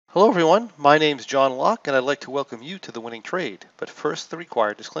Hello everyone, my name is John Locke and I'd like to welcome you to The Winning Trade, but first the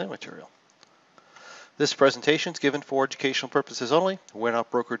required disclaimer material. This presentation is given for educational purposes only. We're not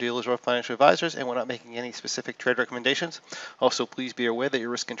broker-dealers or financial advisors and we're not making any specific trade recommendations. Also, please be aware that your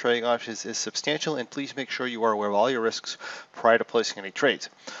risk in trading options is substantial and please make sure you are aware of all your risks prior to placing any trades.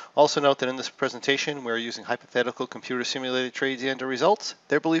 Also note that in this presentation we're using hypothetical computer simulated trades and results.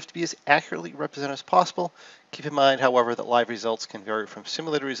 They're believed to be as accurately represented as possible. Keep in mind, however, that live results can vary from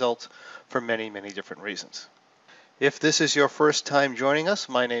simulated results for many different reasons. If this is your first time joining us,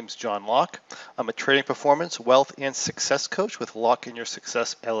 my name's John Locke. I'm a trading performance, wealth, and success coach with Lock in Your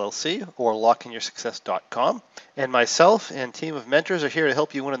Success LLC or lockinyoursuccess.com. And myself and team of mentors are here to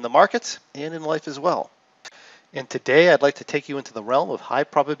help you win in the markets and in life as well. And today I'd like to take you into the realm of high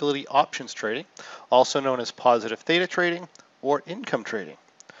probability options trading, also known as positive theta trading or income trading.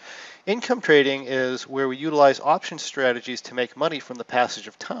 Income trading is where we utilize option strategies to make money from the passage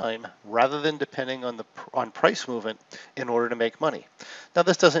of time rather than depending on price movement in order to make money. Now,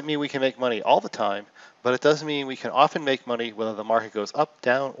 this doesn't mean we can make money all the time, but it does mean we can often make money whether the market goes up,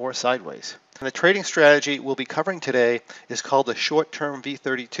 down, or sideways. And the trading strategy we'll be covering today is called the short-term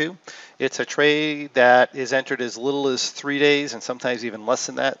V32. It's a trade that is entered as little as 3 days and sometimes even less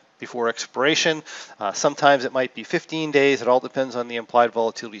than that before expiration. Sometimes it might be 15 days. It all depends on the implied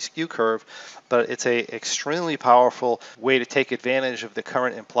volatility skew curve, but it's a extremely powerful way to take advantage of the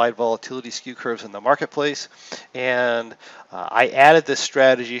current implied volatility skew curves in the marketplace. And I added this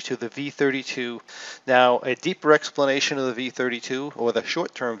strategy to the V32. Now, a deeper explanation of the V32 or the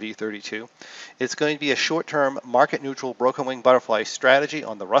short-term V32, it's going to be a short-term market-neutral broken wing butterfly strategy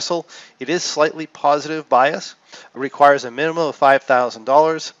on the Russell. It is slightly positive bias. It requires a minimum of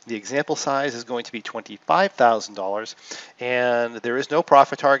 $5,000. The example size is going to be $25,000, and there is no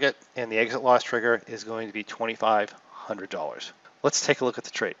profit target, and the exit loss trigger is going to be $2,500. Let's take a look at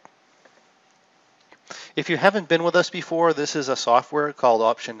the trade. If you haven't been with us before, this is a software called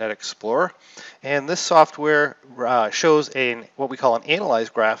OptionNet Explorer, and this software shows what we call an analyze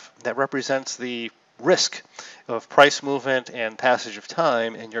graph that represents the risk of price movement and passage of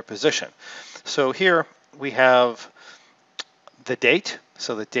time in your position. So here we have the date.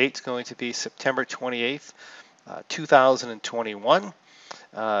 So the date's going to be September 28th, 2021.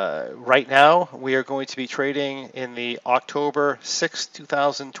 Right now, we are going to be trading in the October 6th,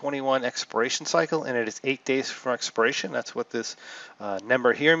 2021 expiration cycle, and it is 8 days from expiration. That's what this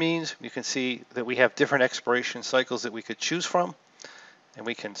number here means. You can see that we have different expiration cycles that we could choose from, and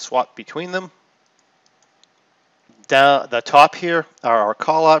we can swap between them. Down the top here are our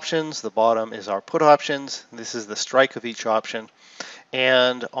call options. The bottom is our put options. This is the strike of each option.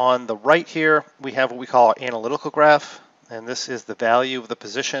 And on the right here, we have what we call our analytical graph. And this is the value of the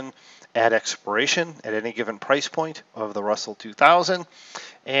position at expiration at any given price point of the Russell 2000.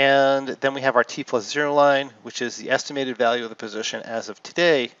 And then we have our T plus 0 line, which is the estimated value of the position as of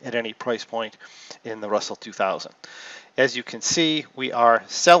today at any price point in the Russell 2000. As you can see, we are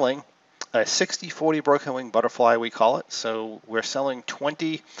selling a 60-40 broken wing butterfly, we call it. So we're selling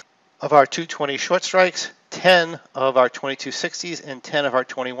 20 of our 220 short strikes, 10 of our 2260s, and 10 of our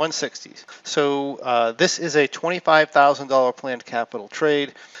 2160s. So this is a $25,000 planned capital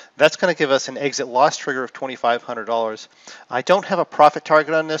trade. That's going to give us an exit loss trigger of $2,500. I don't have a profit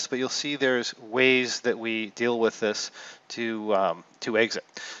target on this, but you'll see there's ways that we deal with this to exit.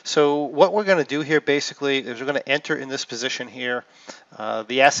 So what we're going to do here basically is we're going to enter in this position here.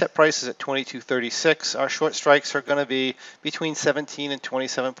 The asset price is at 22.36. Our short strikes are going to be between 17 and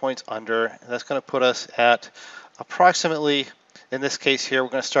 27 points under. And that's going to put us at approximately, in this case here, we're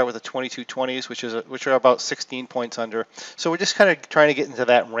going to start with the 22.20s, which are about 16 points under. So we're just kind of trying to get into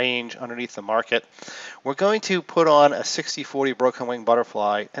that range underneath the market. We're going to put on a 60-40 broken wing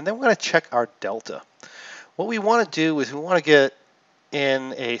butterfly, and then we're going to check our delta. What we want to do is we want to get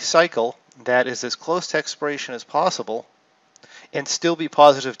in a cycle that is as close to expiration as possible and still be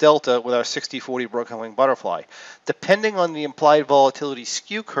positive delta with our 60-40 broken wing butterfly. Depending on the implied volatility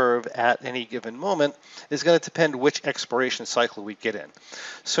skew curve at any given moment is going to depend which expiration cycle we get in.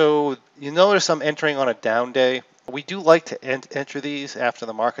 So you notice I'm entering on a down day. We do like to enter these after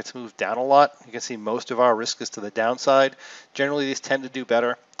the markets move down a lot. You can see most of our risk is to the downside. Generally, these tend to do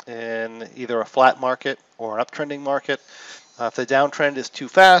better in either a flat market or an uptrending market. If the downtrend is too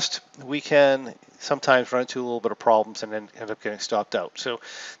fast, we can sometimes run into a little bit of problems and then end up getting stopped out. So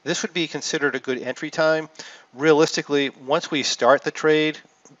this would be considered a good entry time. Realistically, once we start the trade,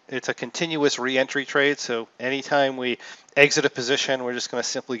 it's a continuous re-entry trade. So anytime we exit a position, we're just going to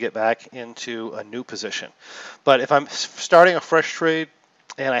simply get back into a new position. But if I'm starting a fresh trade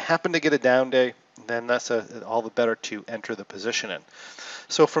and I happen to get a down day, then that's all the better to enter the position in.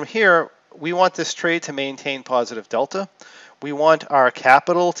 So from here, we want this trade to maintain positive delta. We want our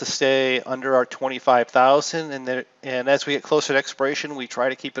capital to stay under our 25,000, and as we get closer to expiration, we try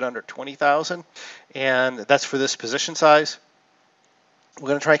to keep it under 20,000, and that's for this position size. We're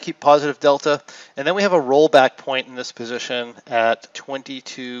going to try and keep positive delta, and then we have a rollback point in this position at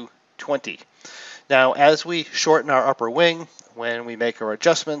 2220. Now, as we shorten our upper wing, when we make our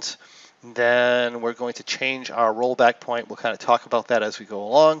adjustments, then we're going to change our rollback point. We'll kind of talk about that as we go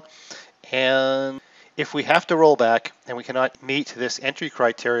along. And if we have to roll back and we cannot meet this entry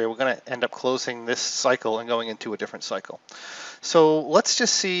criteria, we're going to end up closing this cycle and going into a different cycle. So let's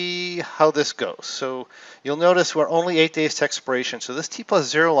just see how this goes. So you'll notice we're only 8 days to expiration. So this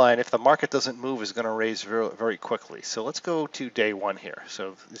T+0 line, if the market doesn't move, is going to raise very, very quickly. So let's go to day one here.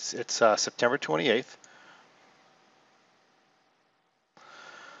 So it's September 28th.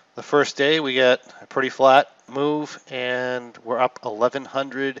 The first day we get a pretty flat move and we're up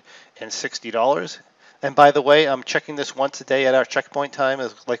 $1,160. And by the way, I'm checking this once a day at our checkpoint time,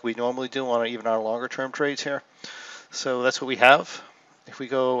 like we normally do on even our longer term trades here. So that's what we have. If we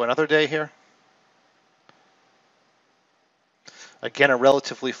go another day here, again, a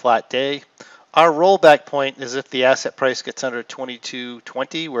relatively flat day. Our rollback point is if the asset price gets under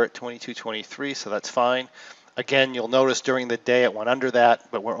 2220, we're at 2223, so that's fine. Again, you'll notice during the day it went under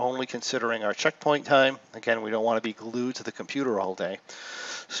that, but we're only considering our checkpoint time. Again, we don't want to be glued to the computer all day.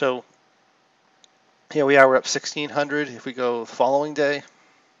 So here we are, we're up 1600. If we go the following day,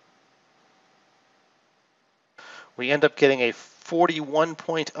 we end up getting a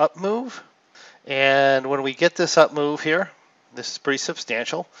 41-point up move. And when we get this up move here, this is pretty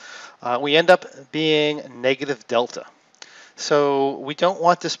substantial, we end up being negative delta. So we don't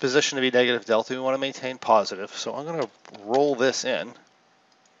want this position to be negative delta. We want to maintain positive. So I'm going to roll this in.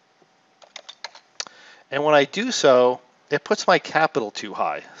 And when I do so, it puts my capital too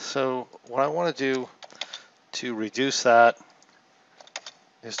high. So what I want to do to reduce that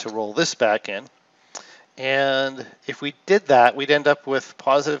is to roll this back in. And if we did that, we'd end up with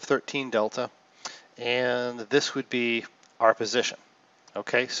positive 13 delta. And this would be our position.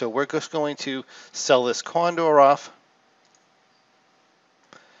 Okay, so we're just going to sell this condor off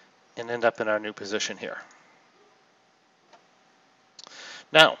and end up in our new position here.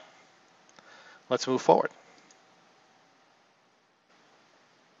 Now, let's move forward.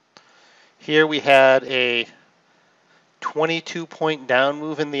 Here we had a 22-point down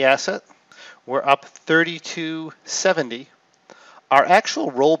move in the asset. We're up 3270. Our actual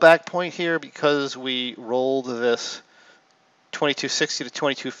rollback point here, because we rolled this 2260 to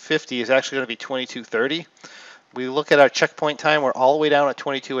 2250, is actually going to be 2230. We look at our checkpoint time, we're all the way down at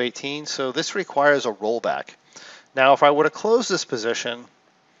 2218, so this requires a rollback. Now, if I were to close this position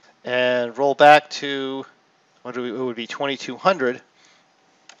and roll back to, it would be 2200,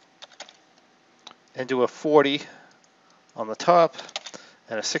 and do a 40 on the top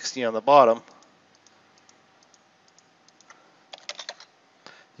and a 60 on the bottom,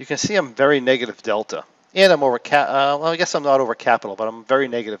 you can see I'm very negative delta. And I'm over well, I guess I'm not over capital, but I'm very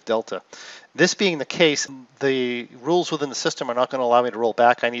negative delta. This being the case, the rules within the system are not going to allow me to roll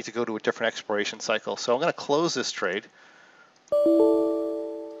back. I need to go to a different expiration cycle. So I'm going to close this trade.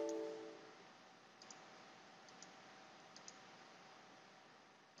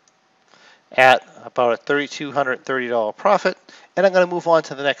 At about a $3,230 profit, and I'm going to move on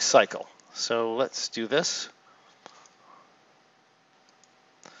to the next cycle. So let's do this.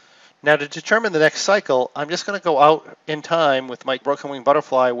 Now, to determine the next cycle, I'm just going to go out in time with my broken wing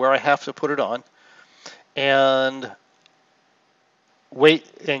butterfly where I have to put it on and wait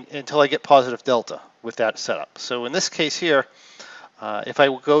until I get positive delta with that setup. So in this case here, if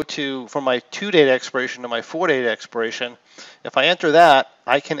I go from my 2-day expiration to my 4-day expiration, if I enter that,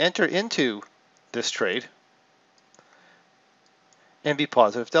 I can enter into this trade and be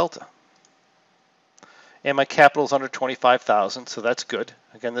positive delta. And my capital is under 25,000, so that's good.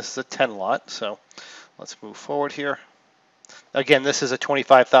 Again, this is a 10 lot, so let's move forward here. Again, this is a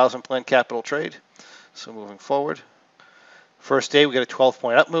 25,000 planned capital trade. So moving forward, first day we get a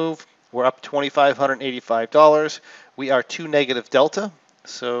 12-point up move. We're up $2,585. We are to negative delta,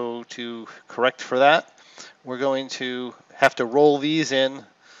 so to correct for that, we're going to have to roll these in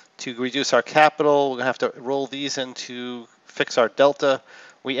to reduce our capital. We're going to have to roll these in to fix our delta.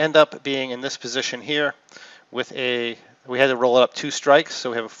 We end up being in this position here with we had to roll it up 2 strikes,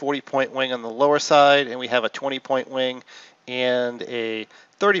 so we have a 40-point wing on the lower side, and we have a 20-point wing and a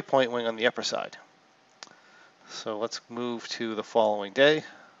 30-point wing on the upper side. So let's move to the following day,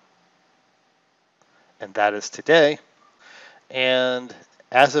 and that is today. And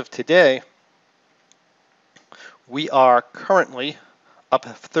as of today, We are currently up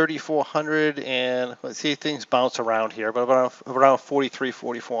 3,400, and let's see, things bounce around here, but around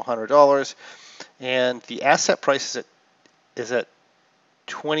 $4,400, and the asset price is at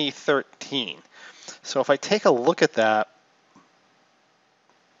 2013. So if I take a look at that,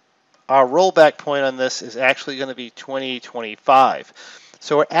 our rollback point on this is actually going to be 2025.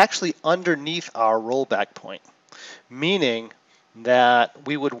 So we're actually underneath our rollback point, meaning that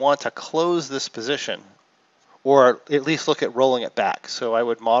we would want to close this position, or at least look at rolling it back. So I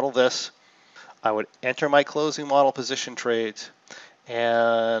would model this, I would enter my closing model position trades,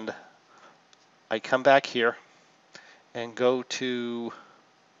 and I come back here and go to,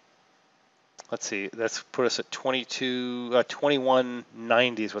 let's see, that's put us at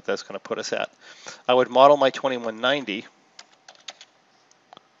 2190 is what that's going to put us at. I would model my 2190.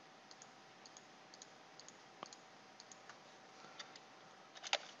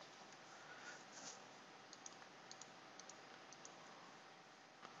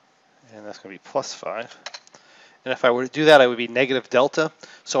 And that's going to be +5. And if I were to do that, I would be negative delta.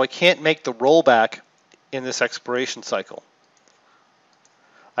 So I can't make the rollback in this expiration cycle.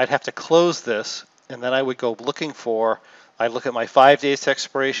 I'd have to close this, and then I would go looking for, I'd look at my 5 days to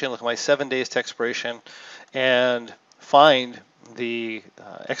expiration, look at my 7 days to expiration, and find the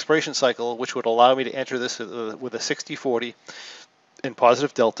expiration cycle, which would allow me to enter this with a 60-40 in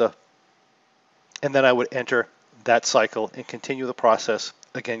positive delta. And then I would enter that cycle and continue the process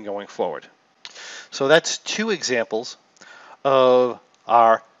again going forward. So that's 2 examples of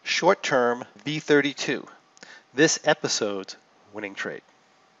our short-term V32, this episode's winning trade.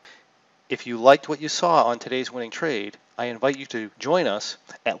 If you liked what you saw on today's winning trade, I invite you to join us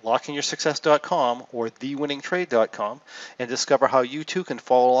at lockeinyoursuccess.com or thewinningtrade.com and discover how you too can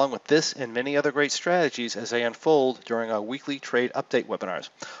follow along with this and many other great strategies as they unfold during our weekly trade update webinars.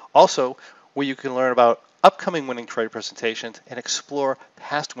 Also, where you can learn about upcoming winning trade presentations and explore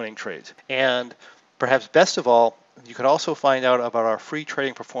past winning trades. And perhaps best of all, you can also find out about our free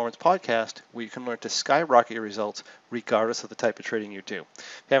trading performance podcast, where you can learn to skyrocket your results regardless of the type of trading you do.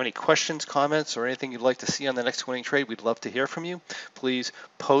 If you have any questions, comments, or anything you'd like to see on the next winning trade, we'd love to hear from you. Please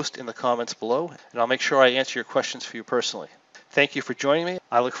post in the comments below, and I'll make sure I answer your questions for you personally. Thank you for joining me.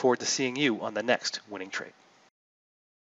 I look forward to seeing you on the next winning trade.